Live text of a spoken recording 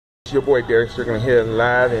It's your boy Derek Strickland here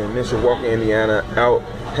live in Mishawaka, Indiana, out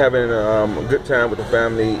having a good time with the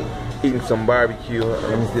family, eating some barbecue.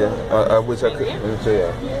 Let me see. I wish I could. Let me show you.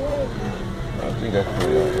 I think that's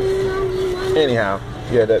cool. Anyhow,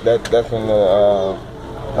 yeah, that's in the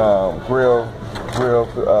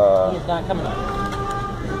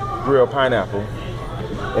grill pineapple.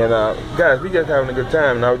 And guys, we just having a good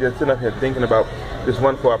time. And I was just sitting up here thinking about this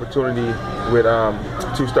wonderful opportunity with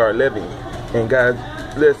Two Star Living. And guys,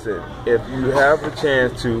 listen, if you have a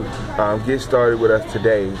chance to get started with us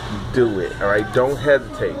today, do it. All right, don't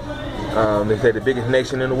hesitate. They say the biggest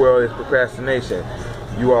nation in the world is procrastination.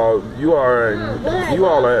 You all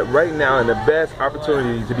are right now in the best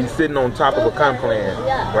opportunity to be sitting on top of a comp plan,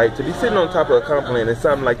 right? To be sitting on top of a comp plan is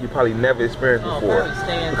something like you probably never experienced before.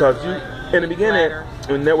 Because in the beginning,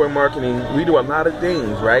 in network marketing, we do a lot of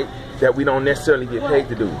things, right, that we don't necessarily get paid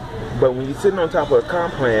to do. But when you're sitting on top of a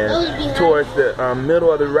comp plan towards the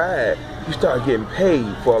middle of the ride, you start getting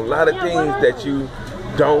paid for a lot of things that you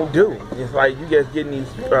don't do. It's like you just getting these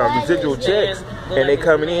residual checks and they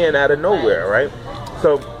coming in out of nowhere, right?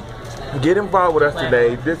 So get involved with us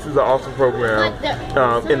today. This is an awesome program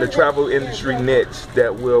in the travel industry niche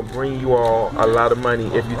that will bring you all a lot of money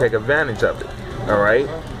if you take advantage of it. All right.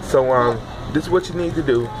 So this is what you need to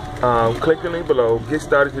do. Click the link below, get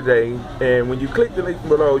started today, and when you click the link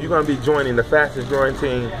below, you're going to be joining the fastest growing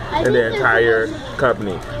team in the entire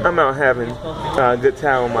company. I'm out having a good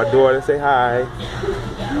time with my daughter. Say hi.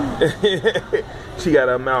 She got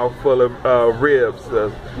a mouth full of ribs.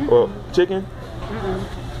 Well, chicken?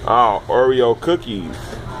 Oh, Oreo cookies.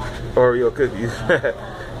 Oreo cookies.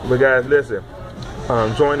 But guys, listen,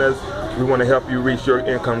 join us. We want to help you reach your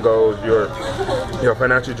income goals, your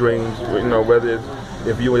financial dreams, you know, whether it's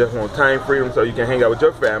if you just want time freedom so you can hang out with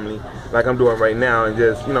your family like I'm doing right now and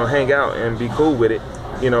just, you know, hang out and be cool with it,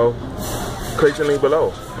 you know, click the link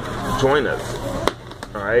below. Join us.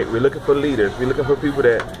 All right, we're looking for leaders. We're looking for people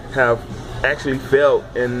that have actually failed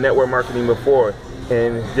in network marketing before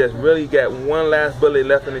and just really got one last bullet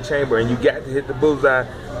left in the chamber, and you got to hit the bullseye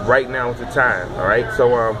right now is the time. All right,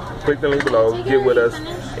 so click the link below, get with us,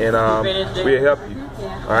 and we'll help you.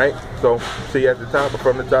 All right, so see you at the top, but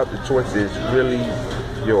from the top, the choice is really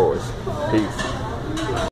yours. Peace.